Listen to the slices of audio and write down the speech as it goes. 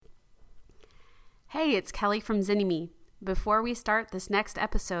Hey, it's Kelly from Zynnyme. Before we start this next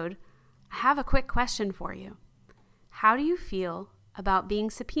episode, I have a quick question for you. How do you feel about being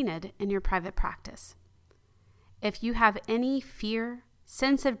subpoenaed in your private practice? If you have any fear,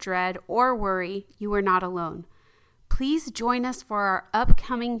 sense of dread, or worry, you are not alone. Please join us for our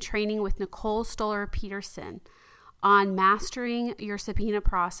upcoming training with Nicole Stoller-Peterson on mastering your subpoena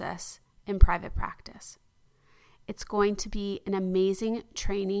process in private practice. It's going to be an amazing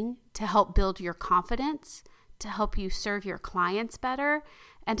training to help build your confidence, to help you serve your clients better,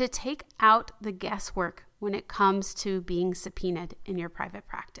 and to take out the guesswork when it comes to being subpoenaed in your private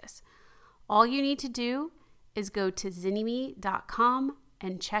practice. All you need to do is go to zynnyme.com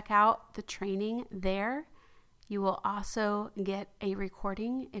and check out the training there. You will also get a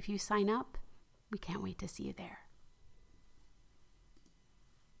recording if you sign up. We can't wait to see you there.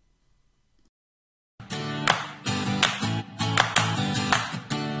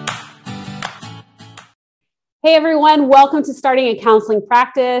 Hey everyone, welcome to Starting a Counseling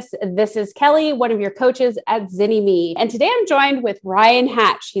Practice. This is Kelly, one of your coaches at Zynnyme. And today I'm joined with Ryan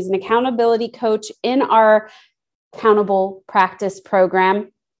Hatch. He's an accountability coach in our Accountable Practice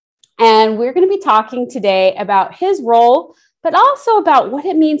program. And we're going to be talking today about his role, but also about what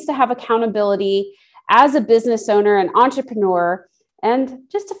it means to have accountability as a business owner, an entrepreneur, and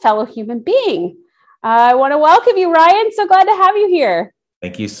just a fellow human being. I want to welcome you, Ryan. So glad to have you here.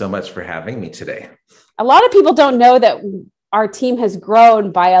 Thank you so much for having me today. A lot of people don't know that our team has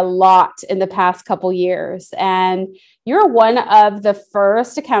grown by a lot in the past couple years. And you're one of the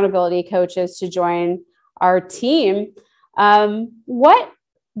first accountability coaches to join our team. What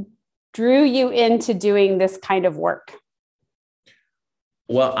drew you into doing this kind of work?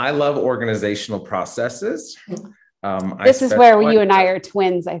 Well, I love organizational processes. This is where you and I are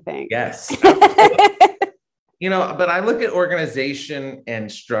twins, I think. Yes. But I look at organization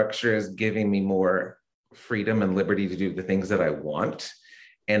and structure as giving me more freedom and liberty to do the things that I want.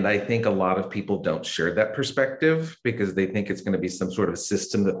 And I think a lot of people don't share that perspective because they think it's going to be some sort of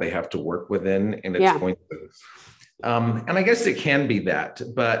system that they have to work within. And it's going to, and I guess it can be that,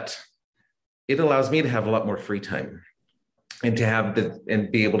 but it allows me to have a lot more free time and to have and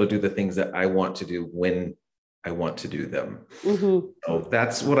be able to do the things that I want to do when I want to do them. Mm-hmm. So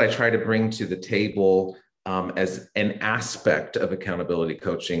that's what I try to bring to the table as an aspect of accountability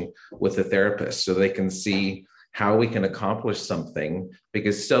coaching with a therapist, so they can see how we can accomplish something,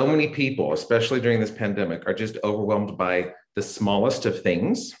 because so many people, especially during this pandemic, are just overwhelmed by the smallest of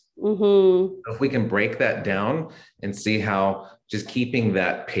things. Mm-hmm. If we can break that down and see how just keeping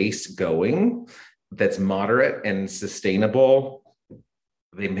that pace going, that's moderate and sustainable,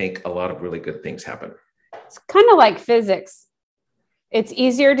 they make a lot of really good things happen. It's kind of like physics. It's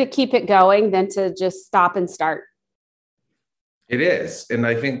easier to keep it going than to just stop and start. It is. And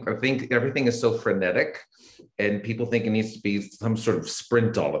I think everything is so frenetic and people think it needs to be some sort of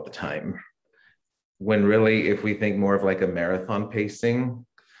sprint all of the time. When really, if we think more of like a marathon pacing,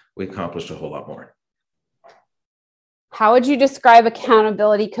 we accomplish a whole lot more. How would you describe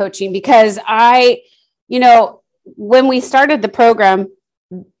accountability coaching? Because when we started the program,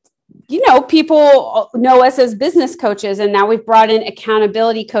 people know us as business coaches, and now we've brought in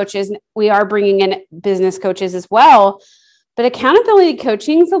accountability coaches. We are bringing in business coaches as well, but accountability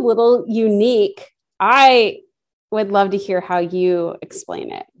coaching is a little unique. I would love to hear how you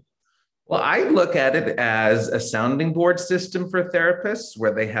explain it. Well, I look at it as a sounding board system for therapists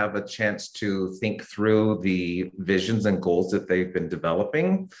where they have a chance to think through the visions and goals that they've been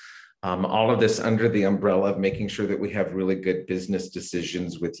developing. All of this under the umbrella of making sure that we have really good business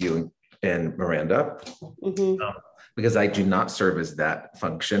decisions with you and Miranda, because I do not serve as that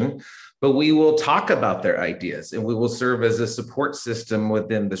function, but we will talk about their ideas and we will serve as a support system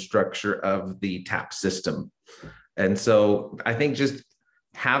within the structure of the TAP system. And so I think just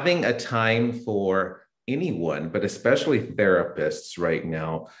having a time for anyone, but especially therapists right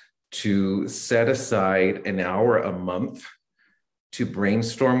now, to set aside an hour a month to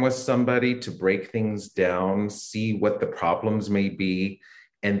brainstorm with somebody, to break things down, see what the problems may be,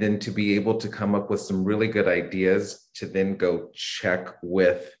 and then to be able to come up with some really good ideas to then go check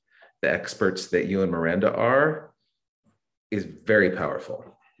with the experts that you and Miranda are, is very powerful.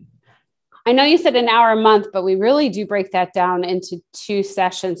 I know you said an hour a month, but we really do break that down into 2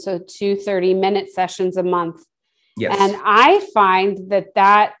 sessions. So 2 30-minute sessions a month. Yes. And I find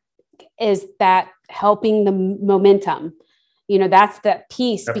that is that helping the momentum. That's that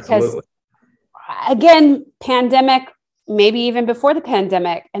piece. Absolutely. Because again, pandemic, maybe even before the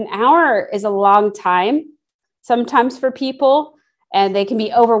pandemic, an hour is a long time sometimes for people, and they can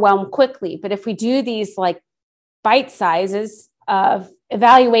be overwhelmed quickly. But if we do these like bite sizes of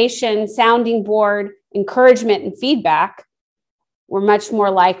evaluation, sounding board, encouragement, and feedback, we're much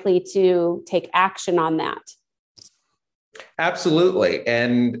more likely to take action on that. Absolutely.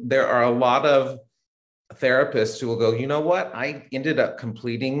 And there are a lot of therapists who will go, you know what? I ended up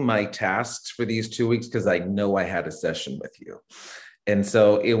completing my tasks for these 2 weeks because I know I had a session with you. And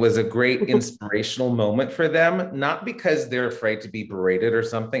so it was a great inspirational moment for them, not because they're afraid to be berated or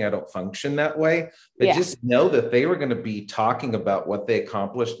something. I don't function that way, but just know that they were going to be talking about what they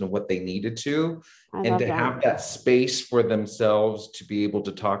accomplished and what they needed to, and to have that space for themselves to be able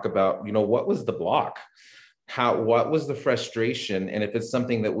to talk about, you know, what was the block? What was the frustration? And if it's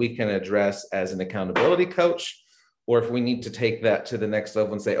something that we can address as an accountability coach, or if we need to take that to the next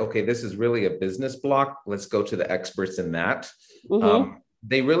level and say, okay, this is really a business block, let's go to the experts in that.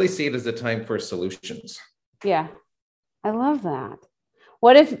 They really see it as a time for solutions. Yeah, I love that.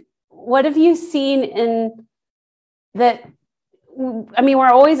 What have you seen in that? I mean, we're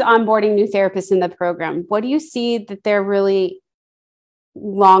always onboarding new therapists in the program. What do you see that they're really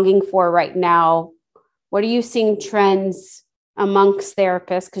longing for right now? What are you seeing trends amongst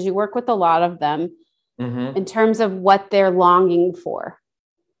therapists? Because you work with a lot of them, in terms of what they're longing for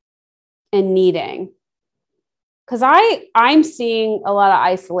and needing. Because I'm seeing a lot of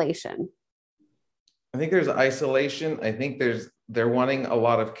isolation. I think there's isolation. I think they're wanting a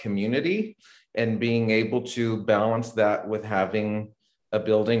lot of community and being able to balance that with having a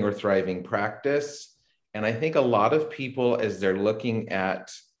building or thriving practice. And I think a lot of people, as they're looking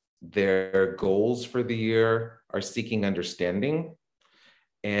at their goals for the year, are seeking understanding.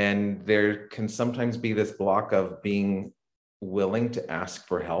 And there can sometimes be this block of being willing to ask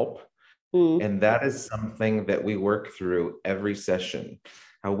for help. And that is something that we work through every session.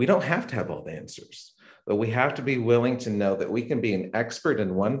 We don't have to have all the answers, but we have to be willing to know that we can be an expert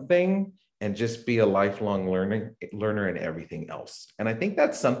in one thing and just be a lifelong learner in everything else. And I think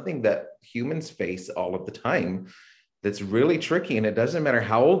that's something that humans face all of the time that's really tricky. And it doesn't matter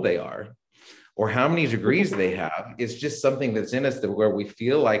how old they are or how many degrees they have. It's just something that's in us that where we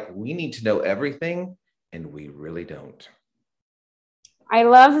feel like we need to know everything, and we really don't. I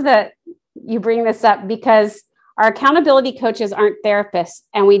love that you bring this up, because our accountability coaches aren't therapists,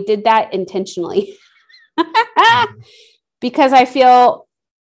 and we did that intentionally. Because I feel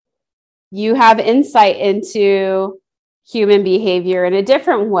you have insight into human behavior in a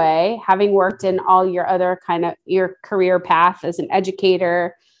different way, having worked in all your other your career path as an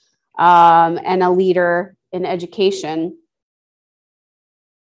educator, and a leader in education.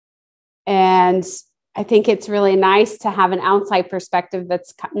 And I think it's really nice to have an outside perspective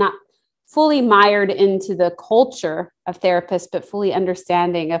that's not fully mired into the culture of therapists, but fully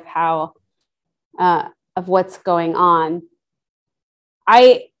understanding of how, of what's going on.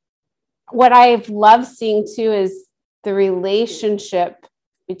 What I've loved seeing too is the relationship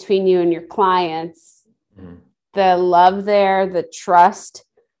between you and your clients, the love there, the trust.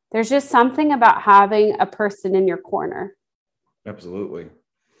 There's just something about having a person in your corner. Absolutely.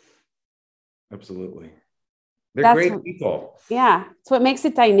 They're great people. Yeah. It's what makes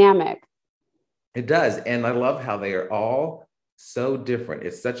it dynamic. It does. And I love how they are all so different.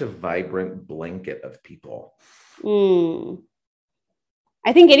 It's such a vibrant blanket of people. I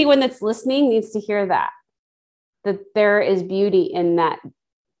think anyone that's listening needs to hear that there is beauty in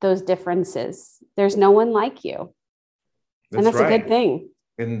those differences. There's no one like you. And that's right. A good thing.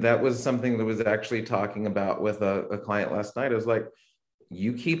 And that was something that was actually talking about with a client last night. I was like,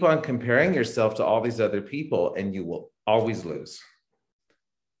 you keep on comparing yourself to all these other people and you will always lose,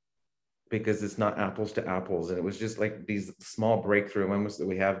 because it's not apples to apples. And it was just like these small breakthrough moments that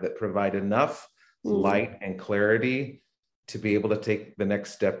we have that provide enough light and clarity to be able to take the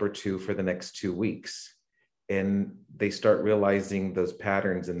next step or two for the next 2 weeks. And they start realizing those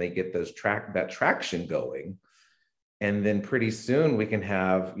patterns and they get that traction going. And then pretty soon we can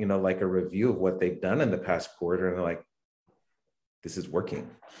have, like a review of what they've done in the past quarter. And they're like, this is working.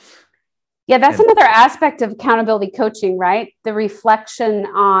 Yeah, that's another aspect of accountability coaching, right? The reflection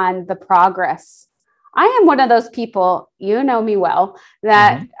on the progress. I am one of those people, you know me well,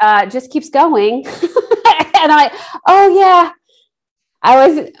 that just keeps going. And oh yeah.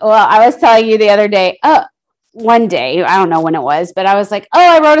 I was telling you the other day, one day, I don't know when it was, but I was like,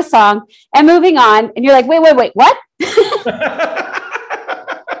 I wrote a song and moving on. And you're like, wait, what?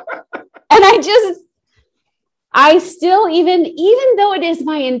 And I still, even though it is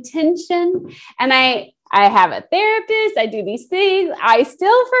my intention and I have a therapist, I do these things, I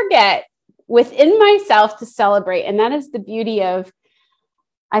still forget within myself to celebrate. And that is the beauty of,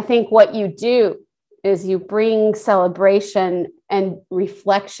 I think, what you do is you bring celebration and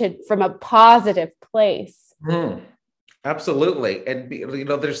reflection from a positive place. Absolutely. And,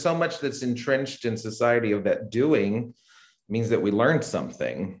 there's so much that's entrenched in society of that doing means that we learned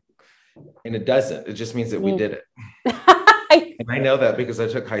something, and it doesn't. It just means that we did it. And I know that because I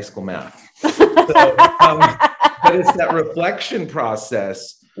took high school math. So, but it's that reflection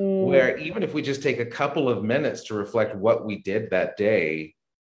process where even if we just take a couple of minutes to reflect what we did that day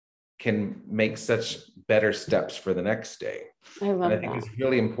can make such better steps for the next day. I think it's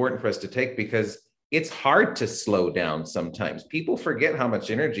really important for us to take, because it's hard to slow down sometimes. People forget how much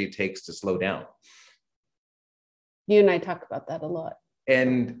energy it takes to slow down. You and I talk about that a lot.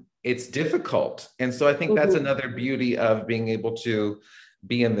 And it's difficult. And so I think that's another beauty of being able to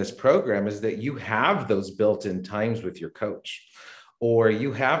be in this program, is that you have those built-in times with your coach, or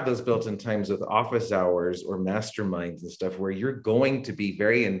you have those built-in times with office hours or masterminds and stuff, where you're going to be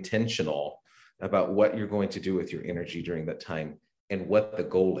very intentional about what you're going to do with your energy during that time and what the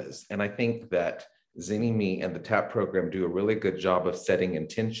goal is. And I think that Zynnyme and the TAP program do a really good job of setting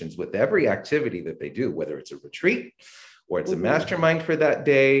intentions with every activity that they do, whether it's a retreat or it's a mastermind for that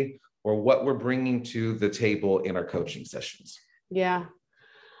day, or what we're bringing to the table in our coaching sessions. Yeah.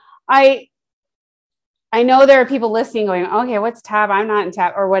 I know there are people listening going, okay, what's TAP? I'm not in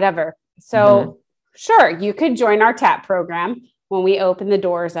TAP or whatever. So sure, you could join our TAP program when we open the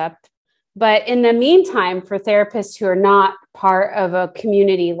doors up. But in the meantime, for therapists who are not part of a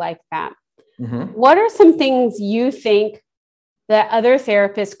community like that, what are some things you think that other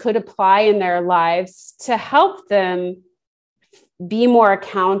therapists could apply in their lives to help them be more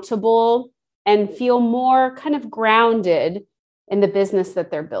accountable and feel more kind of grounded in the business that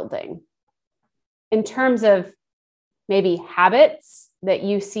they're building, in terms of maybe habits that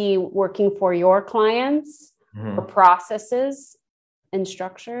you see working for your clients, or processes and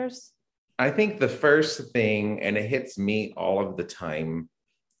structures? I think the first thing, and it hits me all of the time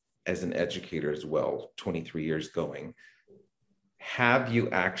as an educator as well, 23 years going, have you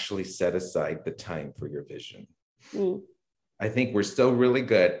actually set aside the time for your vision? I think we're still really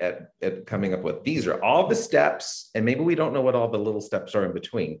good at coming up with, these are all the steps, and maybe we don't know what all the little steps are in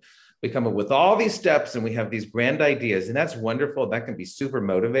between. We come up with all these steps and we have these grand ideas, and that's wonderful. That can be super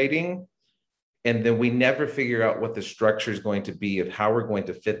motivating. And then we never figure out what the structure is going to be of how we're going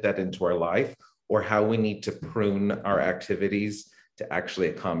to fit that into our life, or how we need to prune our activities to actually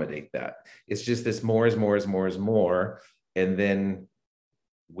accommodate that. It's just this more is more is more is more. And then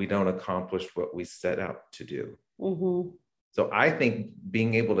we don't accomplish what we set out to do. So I think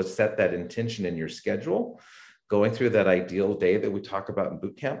being able to set that intention in your schedule, going through that ideal day that we talk about in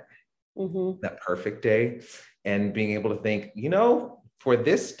boot camp, that perfect day, and being able to think, for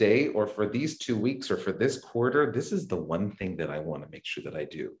this day or for these 2 weeks or for this quarter, this is the one thing that I want to make sure that I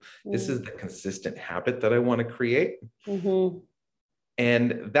do. This is the consistent habit that I want to create.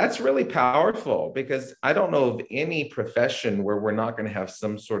 And that's really powerful, because I don't know of any profession where we're not going to have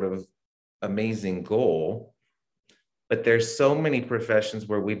some sort of amazing goal. But there's so many professions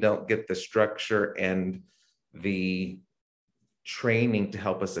where we don't get the structure and the training to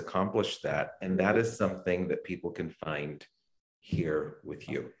help us accomplish that. And that is something that people can find here with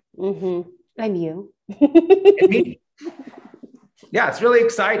you. And you. And me. Yeah, it's really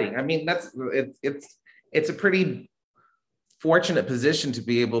exciting. I mean, it's a pretty fortunate position to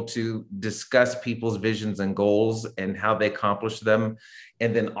be able to discuss people's visions and goals and how they accomplish them.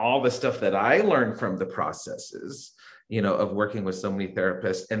 And then all the stuff that I learned from the processes, of working with so many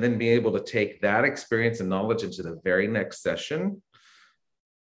therapists, and then be able to take that experience and knowledge into the very next session.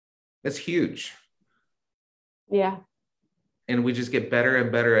 It's huge. Yeah. And we just get better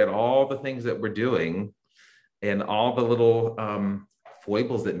and better at all the things that we're doing, and all the little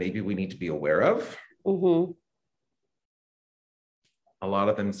foibles that maybe we need to be aware of. A lot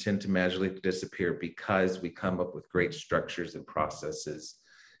of them tend to magically disappear because we come up with great structures and processes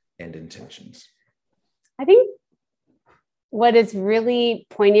and intentions. I think what is really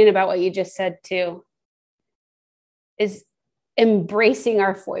poignant about what you just said too is embracing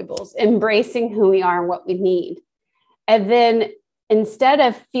our foibles, embracing who we are and what we need. And then instead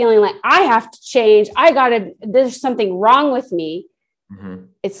of feeling like I have to change, there's something wrong with me.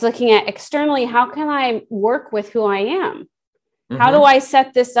 It's looking at externally, how can I work with who I am? How do I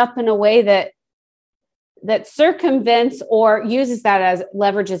set this up in a way that circumvents or uses that as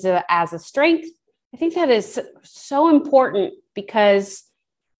leverages it as a strength? I think that is so important, because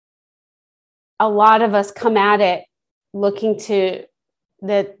a lot of us come at it looking to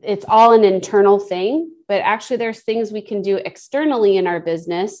that it's all an internal thing, but actually there's things we can do externally in our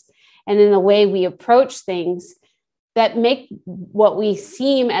business and in the way we approach things that make what we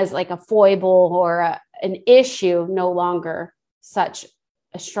seem as like a foible or an issue no longer such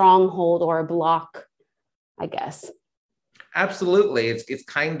a stronghold or a block, I guess. Absolutely. It's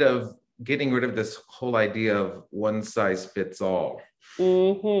kind of getting rid of this whole idea of one size fits all,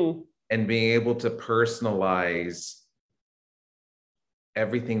 and being able to personalize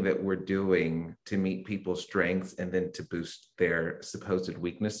everything that we're doing to meet people's strengths and then to boost their supposed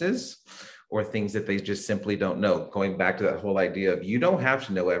weaknesses or things that they just simply don't know. Going back to that whole idea of you don't have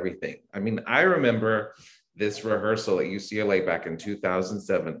to know everything. I mean, I remember this rehearsal at UCLA back in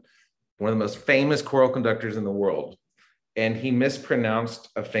 2007, one of the most famous choral conductors in the world, and he mispronounced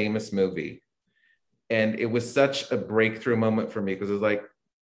a famous movie. And it was such a breakthrough moment for me because it was like,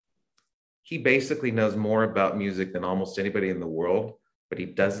 he basically knows more about music than almost anybody in the world, but he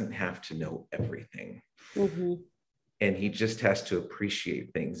doesn't have to know everything. And he just has to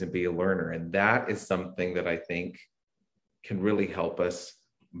appreciate things and be a learner. And that is something that I think can really help us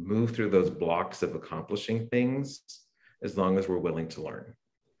move through those blocks of accomplishing things as long as we're willing to learn.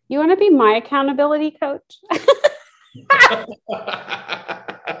 You want to be my accountability coach?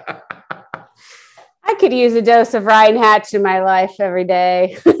 I could use a dose of Ryan Hatch in my life every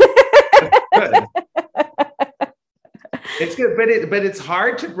day. Good. It's good, but it's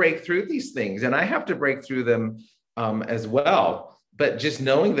hard to break through these things, and I have to break through them as well. But just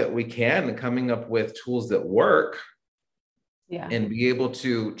knowing that we can and coming up with tools that work, and be able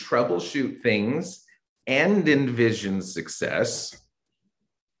to troubleshoot things and envision success,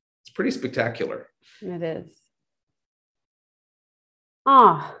 it's pretty spectacular. It is.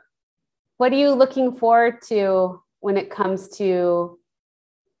 What are you looking forward to when it comes to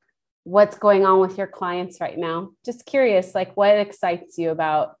what's going on with your clients right now? Just curious, like what excites you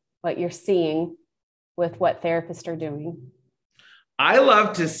about what you're seeing with what therapists are doing? I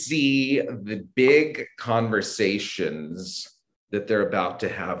love to see the big conversations that they're about to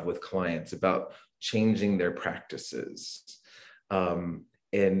have with clients about changing their practices, and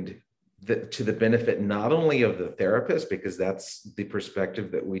to the benefit not only of the therapist, because that's the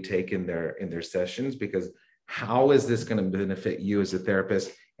perspective that we take in their sessions, because how is this going to benefit you as a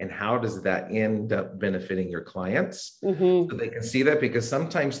therapist, and how does that end up benefiting your clients? So they can see that, because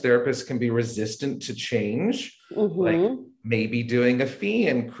sometimes therapists can be resistant to change, like maybe doing a fee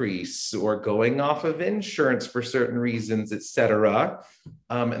increase or going off of insurance for certain reasons, et cetera.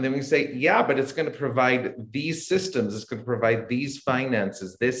 And then we say, yeah, but it's going to provide these systems, it's going to provide these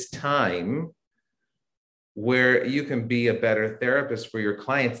finances, this time, where you can be a better therapist for your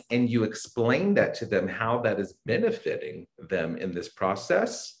clients, and you explain that to them, how that is benefiting them in this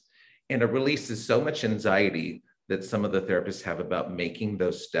process. And it releases so much anxiety that some of the therapists have about making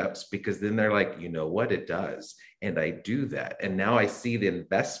those steps, because then they're like, you know what, it does. And I do that. And now I see the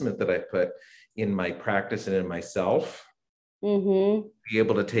investment that I put in my practice and in myself, be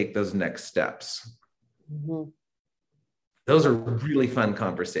able to take those next steps. Those are really fun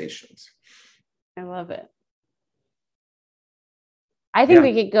conversations. I love it. I think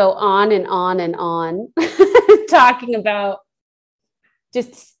we could go on and on and on talking about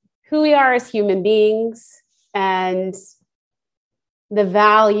just who we are as human beings and the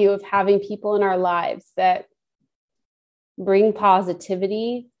value of having people in our lives that bring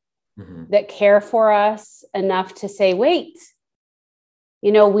positivity, that care for us enough to say, wait,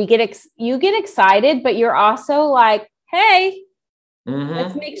 you know, you get excited, but you're also like, hey,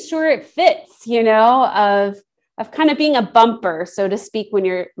 let's make sure it fits, you know, of kind of being a bumper, so to speak, when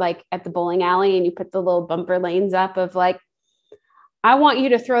you're like at the bowling alley and you put the little bumper lanes up of like, I want you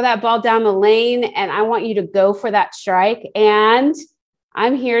to throw that ball down the lane and I want you to go for that strike. And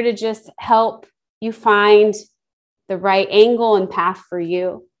I'm here to just help you find the right angle and path for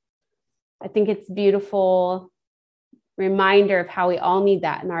you. I think it's a beautiful reminder of how we all need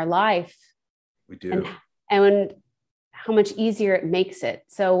that in our life. We do. And how much easier it makes it.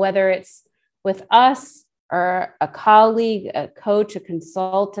 So whether it's with us or a colleague, a coach, a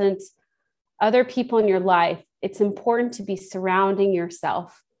consultant, other people in your life, it's important to be surrounding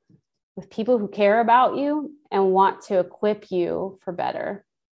yourself with people who care about you and want to equip you for better.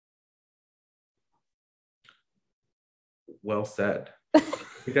 Well said.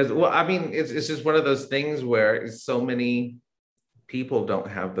 Because, well, I mean, it's just one of those things where so many people don't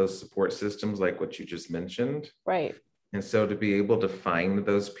have those support systems like what you just mentioned. Right. And so to be able to find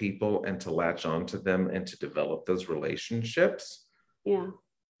those people and to latch onto them and to develop those relationships,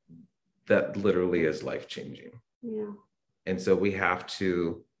 that literally is life-changing. Yeah. And so we have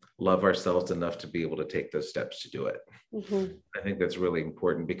to love ourselves enough to be able to take those steps to do it. I think that's really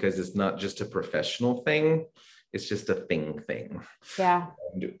important, because it's not just a professional thing, it's just a thing. Yeah.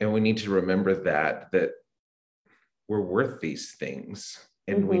 And we need to remember that we're worth these things,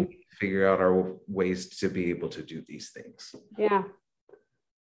 and we need to figure out our ways to be able to do these things. Yeah.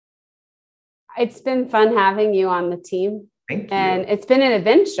 It's been fun having you on the team. Thank you. And it's been an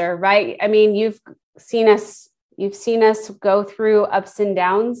adventure, right? I mean, you've seen us go through ups and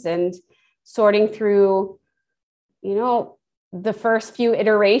downs and sorting through, the first few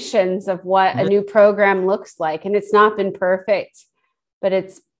iterations of what a new program looks like. And it's not been perfect, but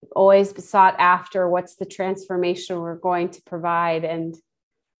it's always sought after. What's the transformation we're going to provide? And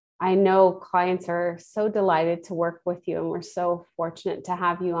I know clients are so delighted to work with you, and we're so fortunate to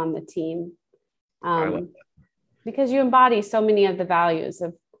have you on the team. Because you embody so many of the values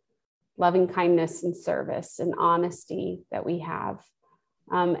of loving kindness and service and honesty that we have.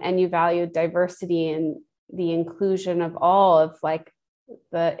 And you value diversity and the inclusion of all of like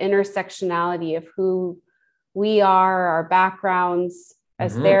the intersectionality of who we are, our backgrounds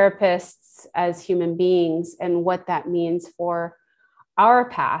as therapists, as human beings, and what that means for our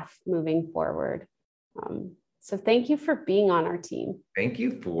path moving forward. So thank you for being on our team. Thank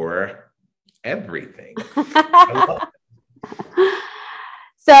you for everything.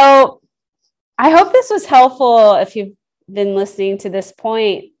 So I hope this was helpful if you've been listening to this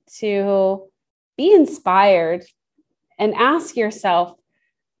point, to be inspired and ask yourself,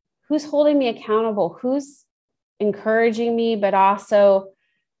 who's holding me accountable? Who's encouraging me, but also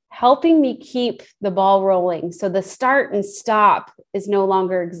helping me keep the ball rolling? So the start and stop is no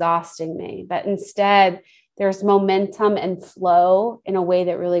longer exhausting me, but instead there's momentum and flow in a way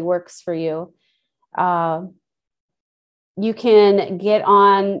that really works for you. You can get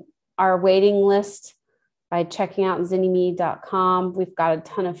on our waiting list by checking out zynnyme.com. We've got a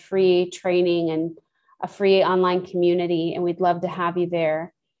ton of free training and a free online community, and we'd love to have you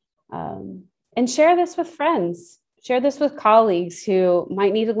there. And share this with friends. Share this with colleagues who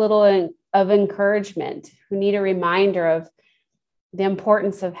might need a little of encouragement, who need a reminder of the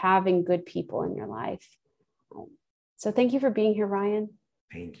importance of having good people in your life. So thank you for being here, Ryan.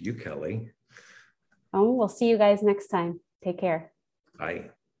 Thank you, Kelly. We'll see you guys next time. Take care.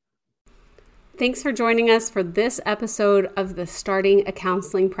 Bye. Thanks for joining us for this episode of the Starting a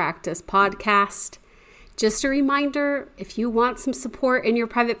Counseling Practice podcast. Just a reminder, if you want some support in your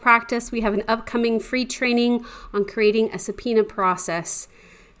private practice, we have an upcoming free training on creating a subpoena process.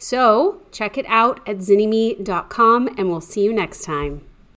 So check it out at zynnyme.com, and we'll see you next time.